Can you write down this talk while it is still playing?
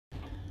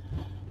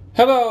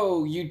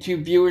Hello,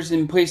 YouTube viewers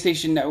and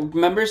PlayStation Network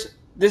members.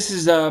 This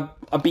is a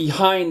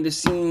behind the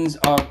scenes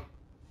of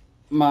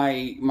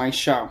my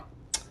show.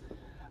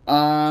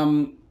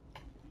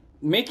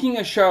 Making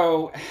a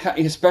show,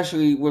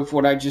 especially with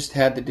what I just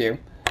had to do,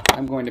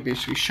 I'm going to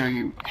basically show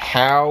you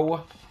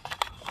how.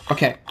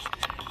 Okay,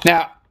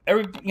 now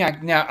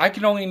now I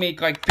can only make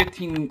like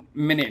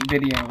 15-minute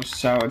videos,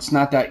 so it's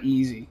not that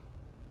easy.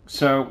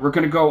 So we're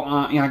gonna go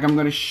on. I'm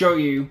going to show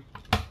you.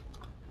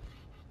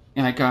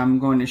 I'm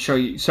going to show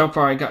you. So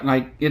far, I got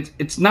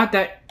it's not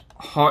that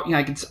hard.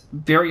 It's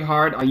very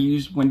hard. I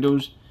use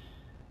Windows.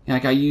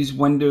 I use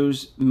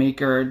Windows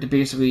Maker to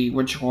basically,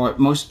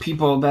 most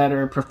people that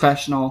are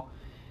professional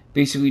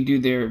basically do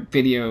their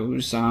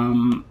videos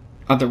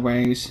other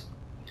ways.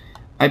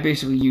 I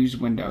basically use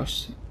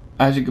Windows.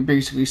 As you can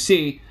basically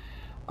see,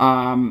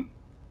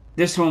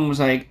 this one was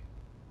like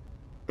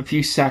a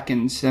few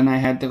seconds, and I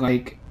had to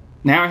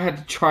now I had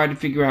to try to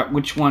figure out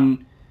which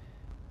one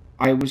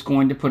I was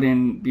going to put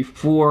in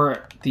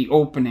before the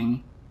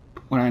opening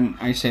when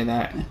I say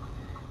that.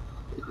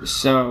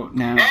 So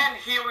now. And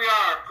here we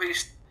are,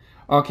 please.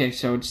 Okay,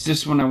 so it's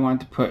this one I wanted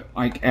to put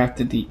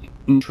after the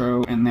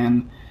intro, and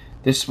then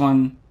this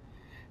one.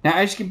 Now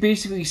as you can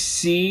basically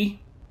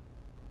see,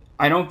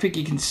 I don't think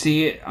you can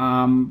see it,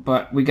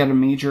 but we got a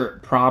major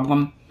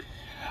problem.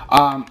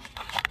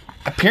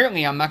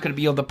 Apparently I'm not going to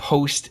be able to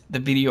post the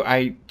video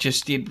I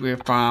just did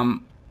with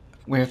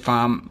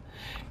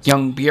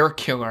Young Bear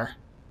Killer.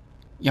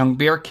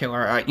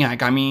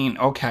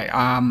 Okay.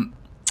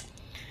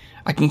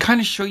 I can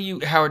kind of show you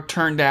how it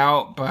turned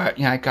out, but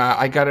I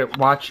gotta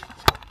watch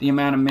the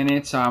amount of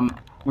minutes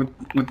with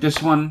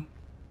this one.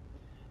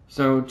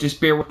 So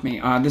just bear with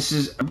me. This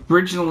is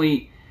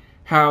originally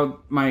how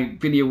my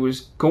video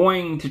was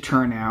going to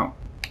turn out,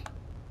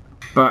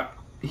 but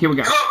here we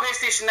go. Hello,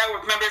 PlayStation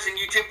Network members and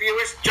YouTube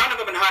viewers.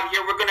 Jonathan and Hot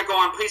here. We're gonna go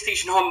on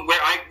PlayStation Home,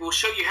 where I will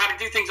show you how to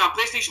do things on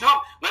PlayStation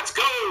Home. Let's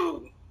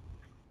go.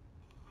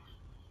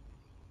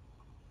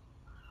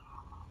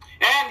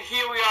 And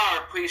here we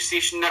are,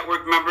 PlayStation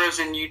Network members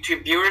and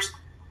YouTube viewers.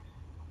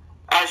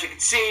 As you can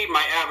see,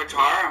 my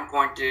avatar, I'm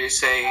going to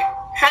say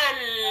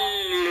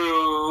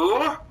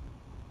hello.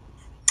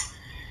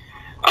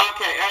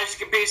 Okay, as you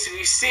can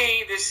basically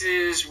see, this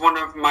is one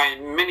of my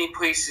many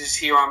places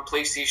here on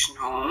PlayStation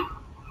Home.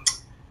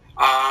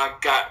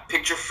 Got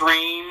picture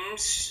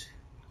frames,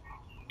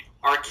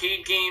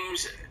 arcade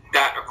games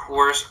that, of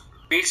course,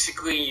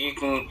 basically you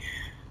can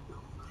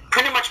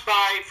pretty much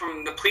buy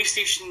from the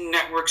PlayStation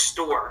Network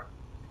store,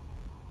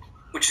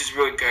 which is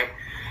really good.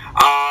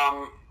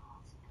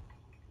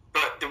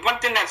 But the one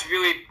thing that's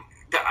really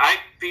that I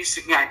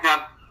basically I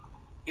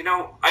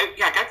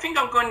think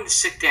I'm going to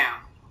sit down.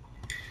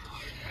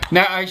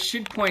 Now I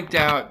should point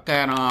out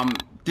that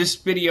this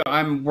video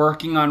I'm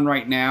working on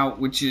right now,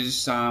 which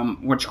is I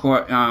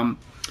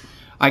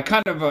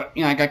kind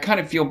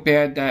of feel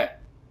bad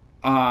that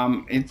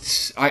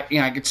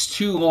it's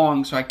too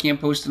long, so I can't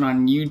post it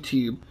on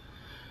YouTube.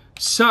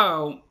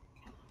 So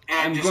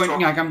I'm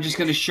just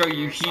going to show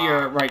you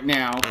here right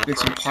now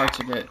bits and parts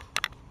of it.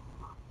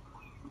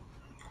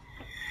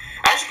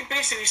 As you can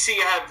basically see,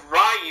 I have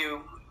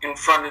Ryu in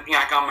front of me,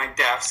 on my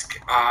desk.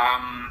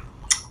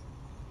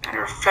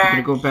 Matter of fact,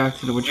 I'm gonna go back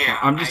to the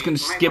I'm just gonna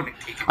skip.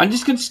 I'm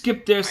just gonna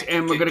skip this,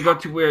 and we're gonna go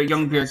to where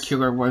Young Bear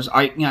Killer was.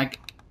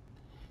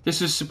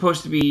 This is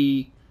supposed to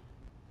be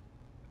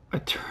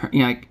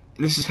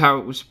this is how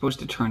it was supposed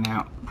to turn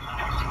out.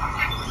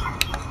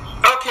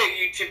 Okay,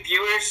 YouTube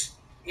viewers.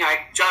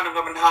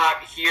 Jonathan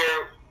Hot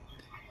here.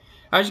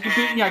 As you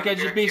can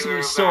as you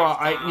basically saw,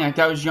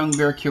 that was Young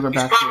Bear Killer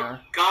back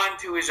there. Gone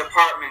to his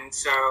apartment,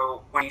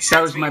 so when he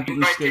that was my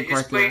mistake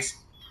right there.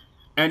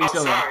 And he's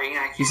still sorry,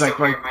 he's like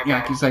right,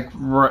 he's like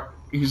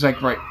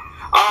right,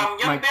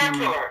 Young Bear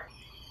Killer.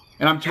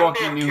 And I'm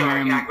talking to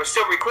him. We're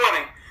still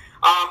recording.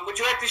 Would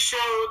you like to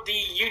show the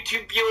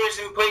YouTube viewers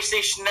and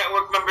PlayStation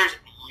Network members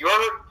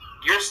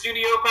your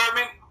studio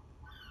apartment?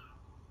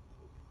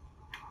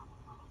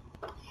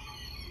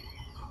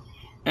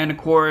 And of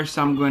course,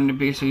 I'm going to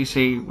basically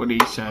say what he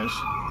says.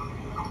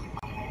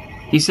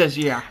 He says,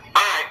 yeah.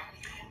 Alright.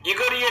 You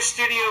go to your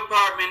studio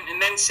apartment and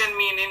then send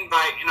me an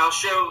invite, and I'll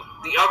show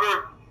the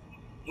other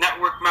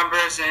network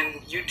members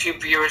and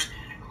YouTube viewers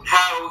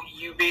how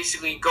you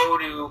basically go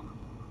to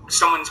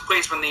someone's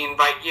place when they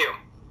invite you.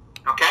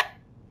 Okay?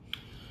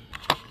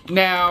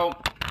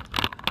 Now,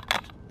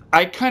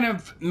 I kind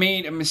of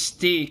made a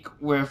mistake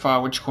with I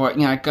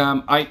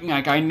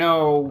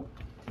know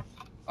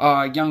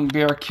Young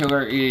Bear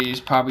Killer is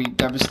probably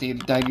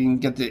devastated that I didn't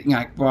get the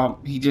well,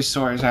 he just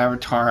saw his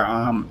avatar.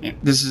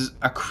 This is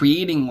a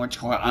creating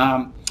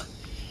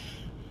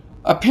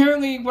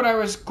apparently what I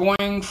was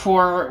going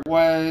for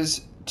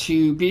was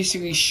to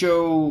basically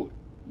show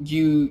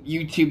you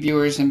YouTube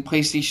viewers and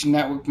PlayStation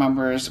Network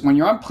members, when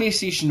you're on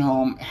PlayStation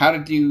Home, how to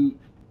do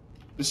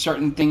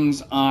certain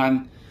things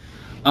on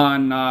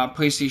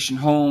PlayStation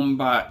Home,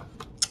 but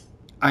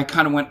I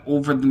kind of went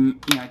over the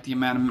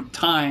amount of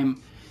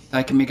time that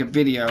I can make a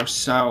video.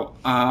 So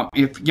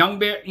if Young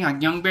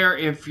Bear,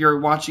 if you're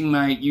watching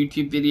my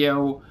YouTube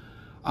video,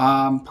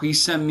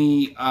 Please send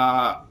me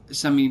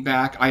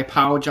back. I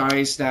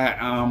apologize that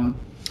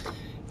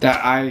that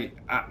I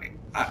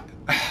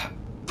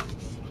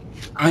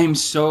am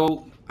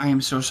so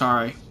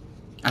sorry.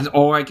 That's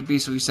all I could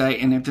basically say.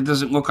 And if it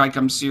doesn't look like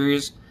I'm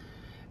serious,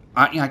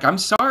 I'm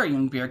sorry,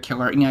 Young Bear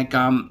Killer.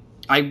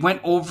 I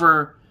went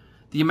over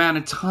the amount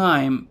of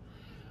time.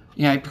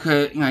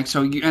 Because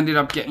so you ended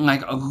up getting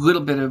like a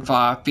little bit of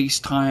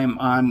FaceTime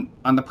on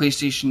the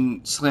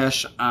PlayStation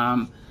slash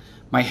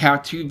my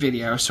how-to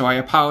video. So I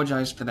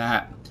apologize for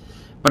that.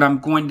 But I'm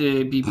going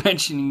to be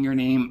mentioning your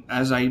name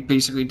as I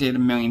basically did a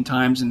million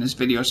times in this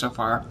video so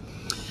far.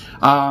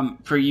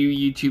 For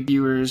you YouTube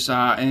viewers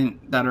and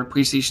that are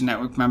PlayStation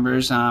Network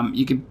members,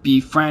 you could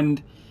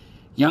befriend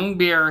Young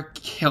Bear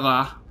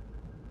Killer.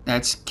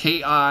 That's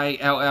Kill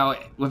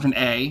with an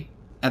A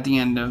at the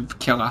end of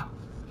Killer.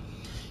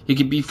 You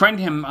can befriend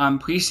him on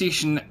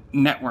PlayStation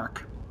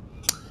Network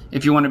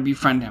if you want to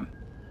befriend him.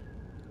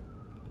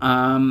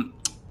 I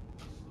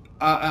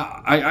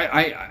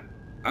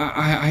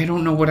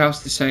don't know what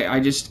else to say.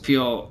 I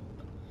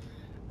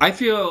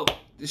feel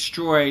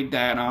destroyed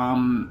that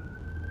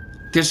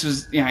this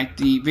was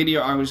the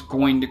video I was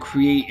going to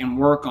create and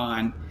work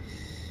on.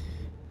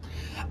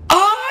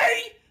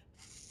 I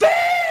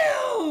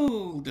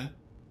failed.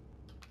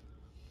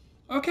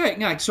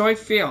 Okay, so I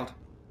failed,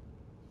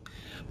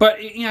 but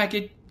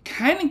it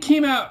kind of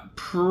came out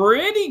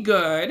pretty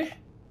good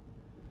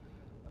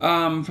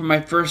for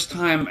my first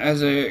time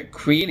as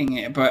creating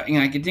it, but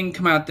it didn't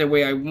come out the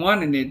way I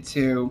wanted it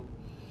to.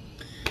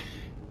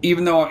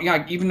 Even though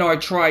I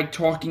tried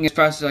talking as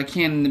fast as I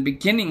can in the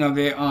beginning of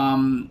it,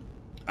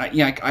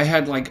 I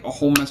had like a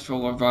whole mess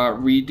full of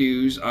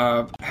redos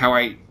of how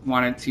I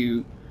wanted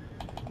to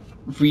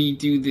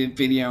redo the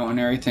video and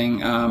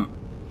everything.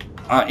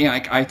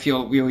 I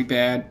feel really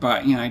bad,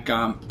 but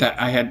that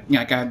I had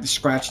I had to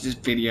scratch this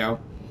video.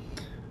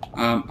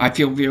 I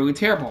feel really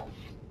terrible.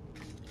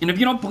 And if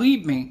you don't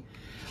believe me,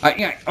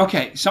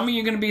 okay, some of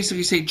you are going to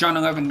basically say, John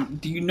 11,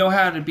 do you know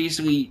how to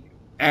basically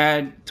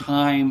add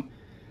time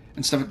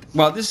and stuff?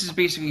 Well, this is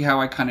basically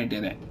how I kind of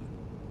did it.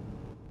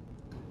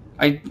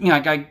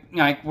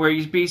 Where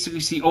you basically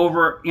see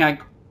over,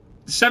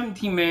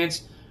 17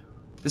 minutes.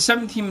 The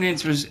 17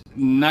 minutes was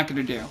not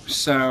going to do,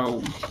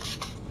 so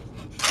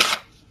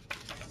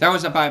that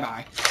was a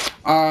bye-bye.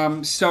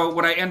 So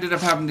what I ended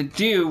up having to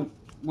do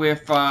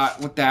with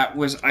that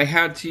was I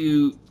had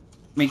to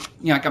make,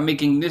 I'm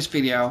making this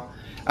video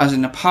as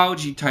an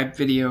apology type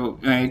video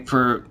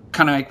for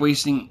kind of like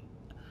wasting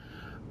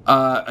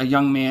a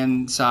young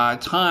man's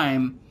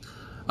time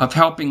of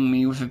helping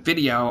me with a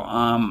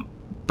video.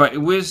 But it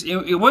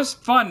was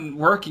fun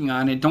working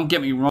on it. Don't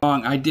get me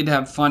wrong. I did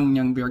have fun,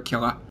 Young Bear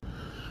Killer.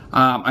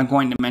 I'm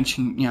going to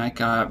mention,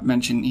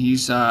 mention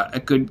he's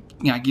a good,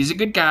 he's a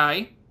good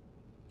guy.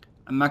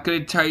 I'm not going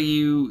to tell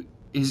you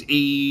his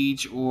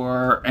age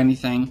or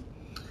anything.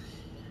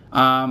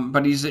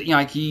 But he's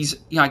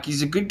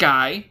a good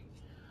guy.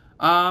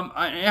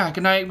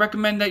 Can I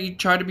recommend that you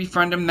try to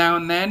befriend him now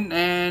and then?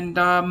 And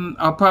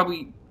I'll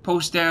probably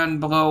post down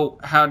below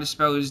how to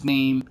spell his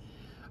name.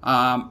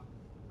 On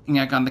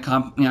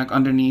the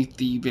underneath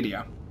the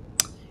video.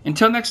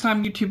 Until next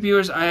time, YouTube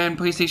viewers and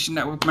PlayStation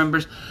Network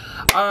members.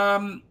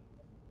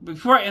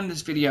 Before I end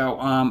this video,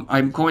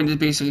 I'm going to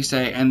basically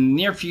say, in the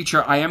near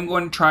future, I am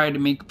going to try to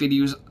make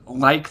videos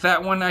like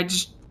that one I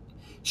just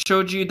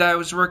showed you that I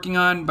was working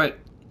on, but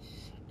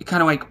it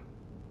kind of like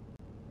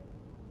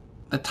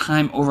the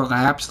time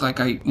overlaps, like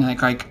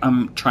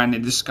I'm trying to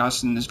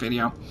discuss in this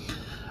video.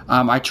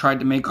 I tried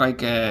to make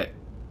like a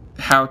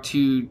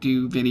how-to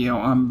do video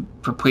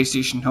for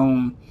PlayStation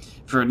Home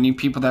for new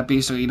people that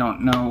basically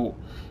don't know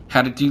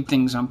how to do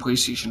things on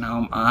PlayStation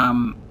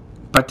Home.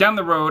 But down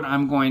the road,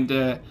 I'm going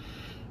to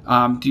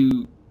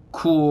do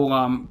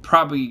cool,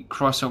 probably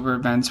crossover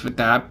events with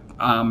that.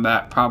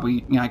 That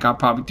probably, I'll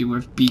probably do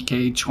with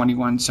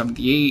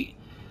BK2178.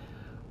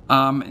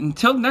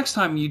 Until next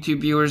time,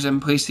 YouTube viewers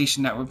and PlayStation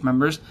Network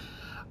members.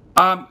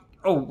 Oh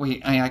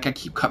wait, I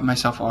keep cutting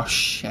myself off.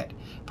 Shit,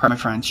 pardon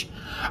my French.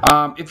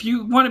 If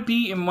you want to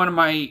be in one of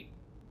my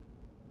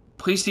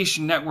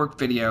PlayStation Network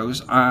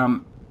videos,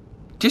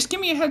 just give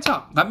me a heads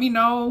up. Let me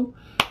know,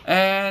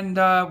 and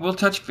we'll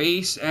touch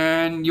base,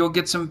 and you'll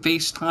get some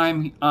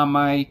FaceTime on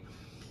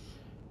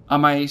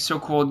my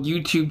so-called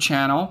YouTube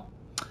channel.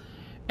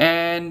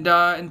 And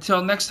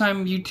until next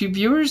time, YouTube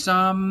viewers,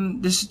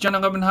 this is John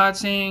 11 Hot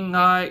saying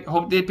I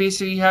hope they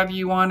basically have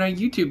you on a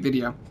YouTube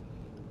video.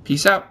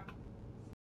 Peace out.